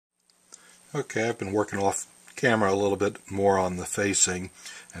Okay, I've been working off camera a little bit more on the facing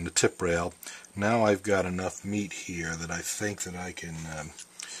and the tip rail. Now I've got enough meat here that I think that I can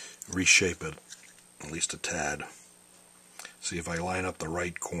reshape it at least a tad. See, if I line up the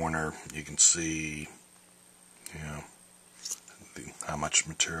right corner, you can see, you know, how much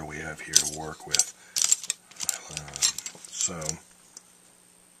material we have here to work with. So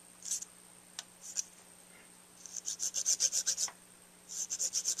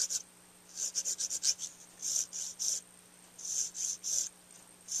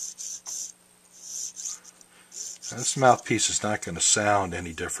this mouthpiece is not going to sound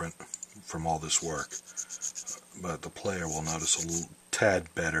any different from all this work, but the player will notice a little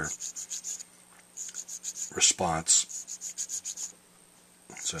tad better response.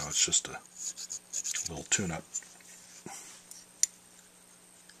 So it's just a little tune-up.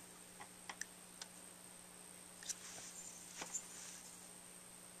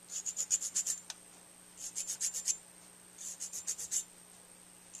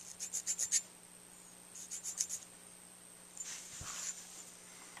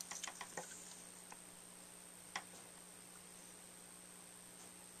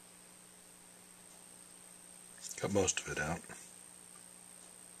 Got most of it out.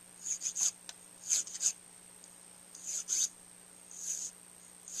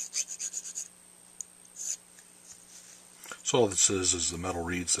 So all this is the metal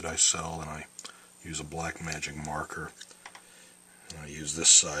reeds that I sell, and I use a black magic marker. And I use this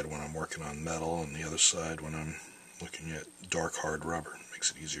side when I'm working on metal, and the other side when I'm looking at dark hard rubber. It makes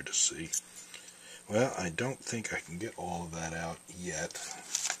it easier to see. Well, I don't think I can get all of that out yet.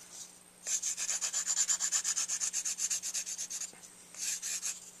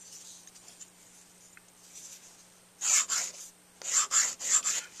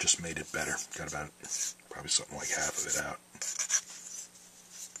 Just made it better. Got about probably something like half of it out.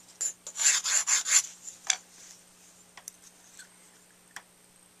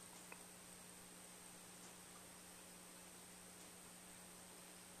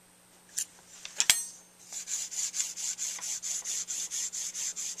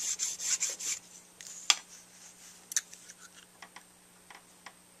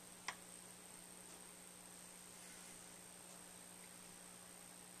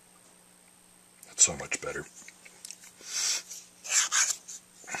 So much better.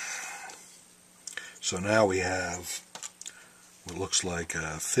 So now we have what looks like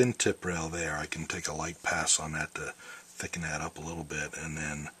a thin tip rail there. I can take a light pass on that to thicken that up a little bit, and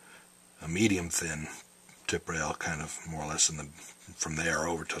then a medium thin tip rail kind of more or less from there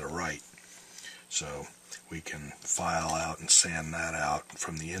over to the right. So we can file out and sand that out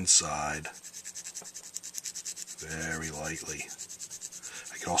from the inside very lightly.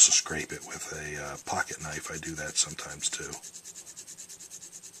 I can also scrape it with a pocket knife. I do that sometimes too.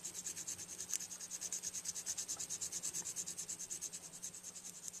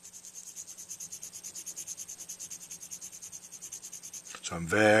 So I'm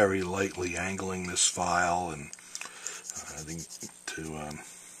very lightly angling this file, and I think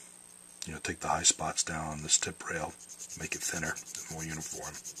to take the high spots down on this tip rail, make it thinner, more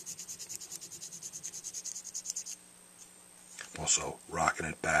uniform. Also rocking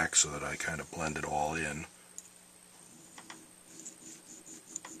it back so that I kind of blend it all in.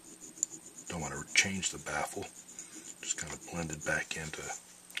 Don't want to change the baffle, just kind of blend it back into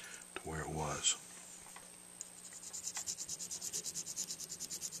where it was.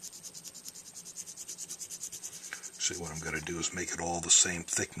 See, what I'm going to do is make it all the same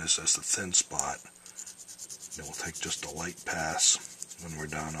thickness as the thin spot. Then we'll take just a light pass when we're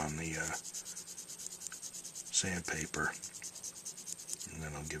done on the sandpaper. And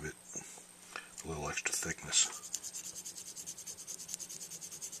then I'll give it a little extra thickness.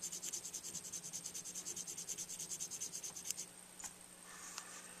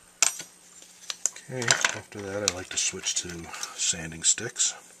 Okay, after that I like to switch to sanding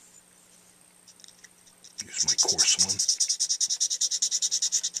sticks. Use my coarse one.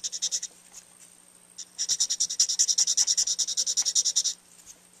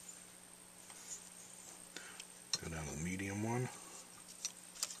 Go down to the medium one.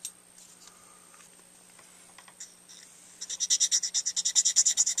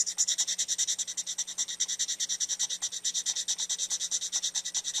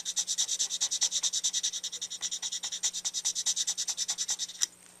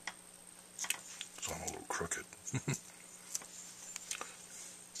 So I'm a little crooked.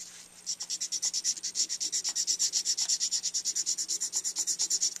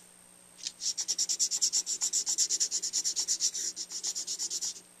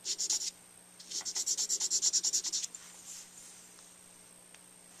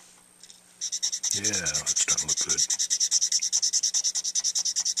 Yeah, that's starting to look good.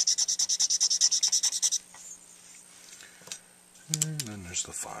 And then there's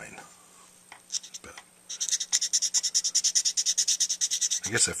the fine. I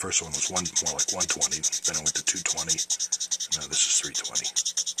guess that first one was more like 120, then I went to 220, and now this is 320.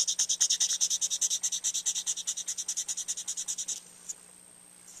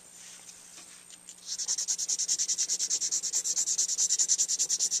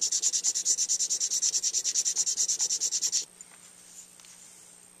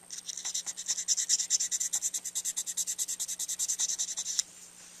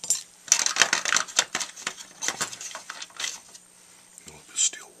 A little bit of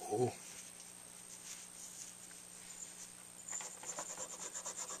steel wool.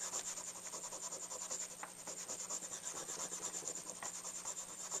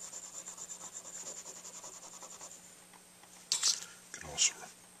 You can also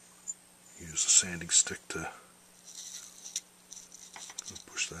use the sanding stick to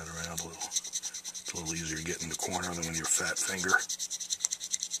push that around a little. It's a little easier to get in the corner than with your fat finger.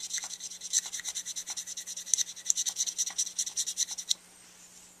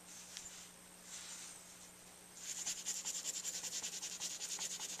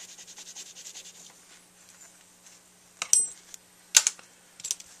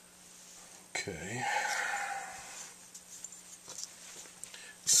 Okay,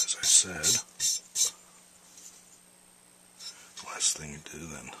 as I said, the last thing to do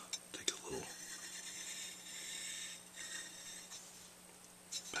then, take a little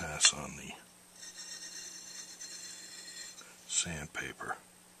pass on the sandpaper.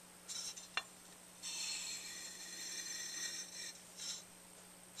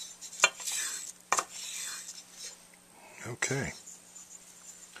 Okay,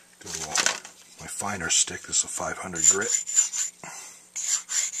 go to my finer stick. This is a 500 grit.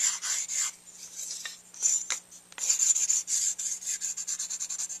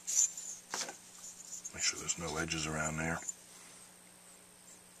 Make sure there's no edges around there.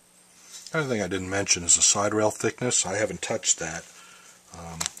 Another thing I didn't mention is the side rail thickness. I haven't touched that.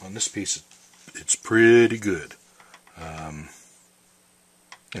 On this piece, it's pretty good.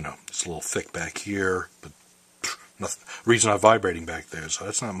 You know, it's a little thick back here, but nothing, reason I'm vibrating back there, so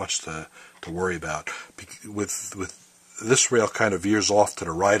that's not much to worry about. With this rail kind of veers off to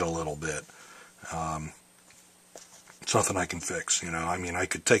the right a little bit. It's nothing I can fix, you know. I mean, I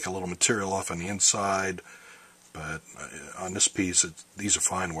could take a little material off on the inside, but on this piece, these are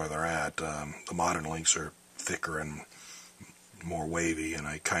fine where they're at. The modern links are thicker and more wavy, and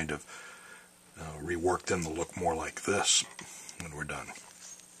I kind of reworked them to look more like this when we're done.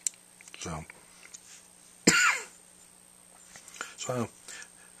 So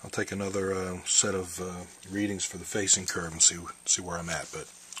I'll take another set of readings for the facing curve and see where I'm at, but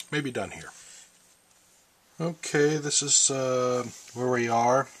maybe done here. Okay, this is where we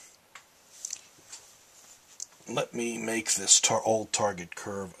are. Let me make this old target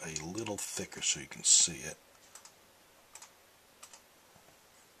curve a little thicker so you can see it.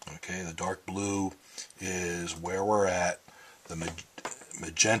 Okay, the dark blue is where we're at. The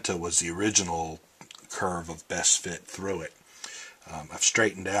magenta was the original curve of best fit through it. I've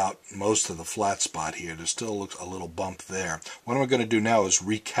straightened out most of the flat spot here. There still looks a little bump there. What I'm going to do now is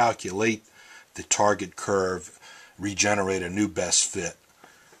recalculate the target curve, regenerate a new best fit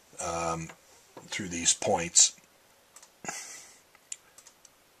through these points.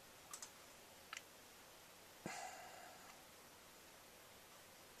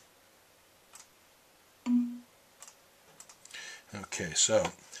 Okay, so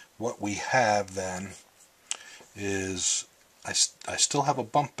what we have then is I still have a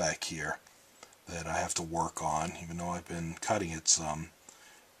bump back here that I have to work on, even though I've been cutting it some.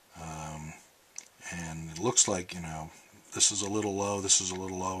 And it looks like, you know, this is a little low, this is a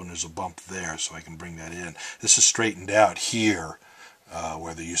little low, and there's a bump there, so I can bring that in. This is straightened out here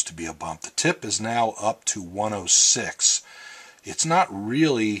where there used to be a bump. The tip is now up to 106. It's not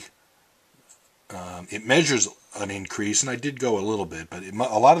really, it measures an increase, and I did go a little bit, but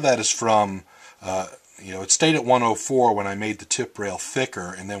a lot of that is from, you know, it stayed at 104 when I made the tip rail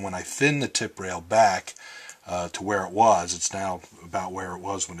thicker, and then when I thinned the tip rail back to where it was, it's now about where it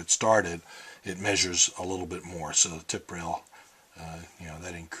was when it started. It measures a little bit more, so the tip rail, you know,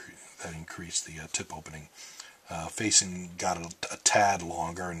 that increased the tip opening. Facing got a tad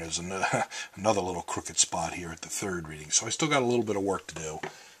longer, and there's another little crooked spot here at the third reading. So I still got a little bit of work to do.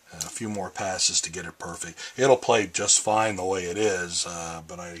 A few more passes to get it perfect. It'll play just fine the way it is,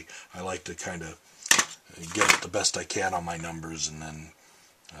 but I like to kind of get it the best I can on my numbers and then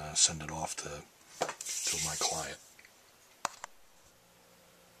send it off to my client.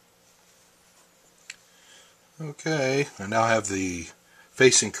 Okay, I now have the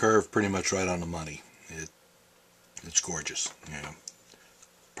facing curve pretty much right on the money. It's gorgeous. Yeah,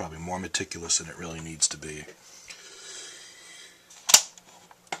 probably more meticulous than it really needs to be.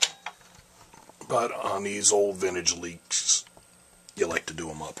 But on these old vintage leaks, you like to do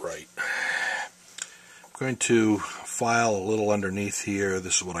them upright. I'm going to file a little underneath here.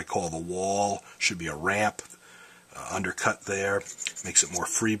 This is what I call the wall. Should be a ramp. Undercut there. Makes it more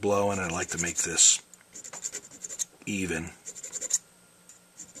free blowing. I like to make this even.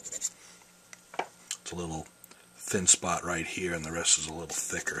 It's a little thin spot right here, and the rest is a little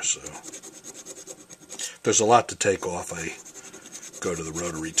thicker. So there's a lot to take off. I go to the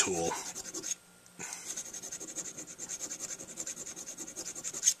rotary tool.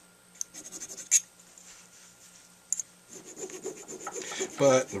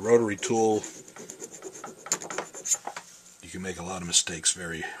 But the rotary tool, you can make a lot of mistakes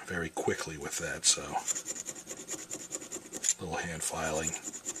very, very quickly with that, so a little hand filing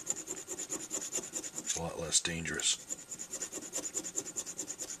is a lot less dangerous.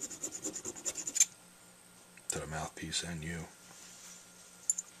 To the mouthpiece and you.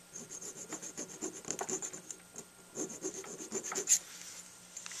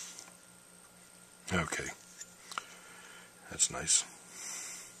 Okay, that's nice.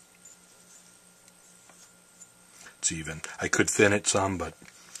 It's even. I could thin it some, but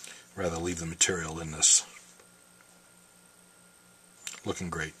rather leave the material in this. Looking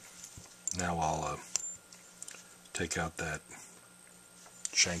great. Now I'll take out that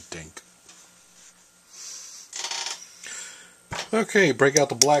shank dink. Okay, break out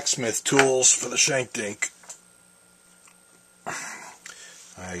the blacksmith tools for the shank dink.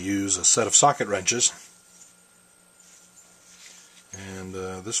 I use a set of socket wrenches, and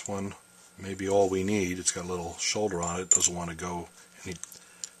this one may be all we need. It's got a little shoulder on it. It doesn't want to go any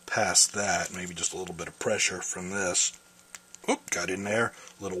past that. Maybe just a little bit of pressure from this. Oop, got in there.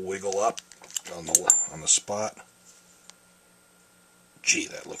 A little wiggle up on the spot. Gee,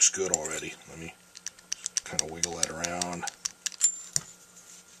 that looks good already. Let me kind of wiggle that around.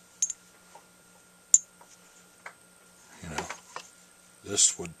 You know,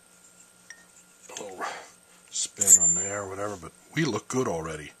 this would a little spin on there or whatever, but we look good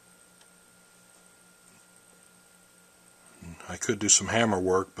already. I could do some hammer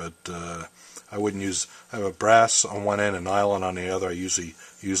work, but I wouldn't use. I have a brass on one end and nylon on the other. I usually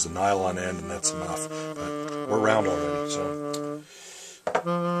use the nylon end, and that's enough. But we're round already, so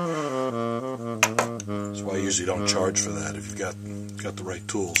that's why I usually don't charge for that. If you've got the right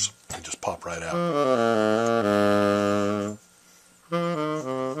tools, they just pop right out.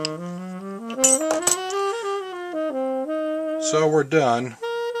 So we're done.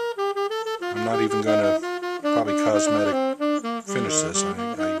 I'm not even going to probably cosmetic finish this.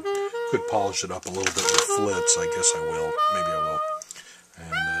 I could polish it up a little bit with flits. I guess I will. Maybe I will.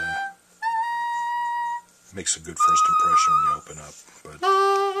 And makes a good first impression when you open up. But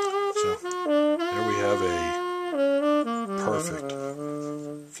so there we have a perfect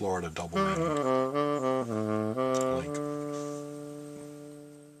Florida double menu.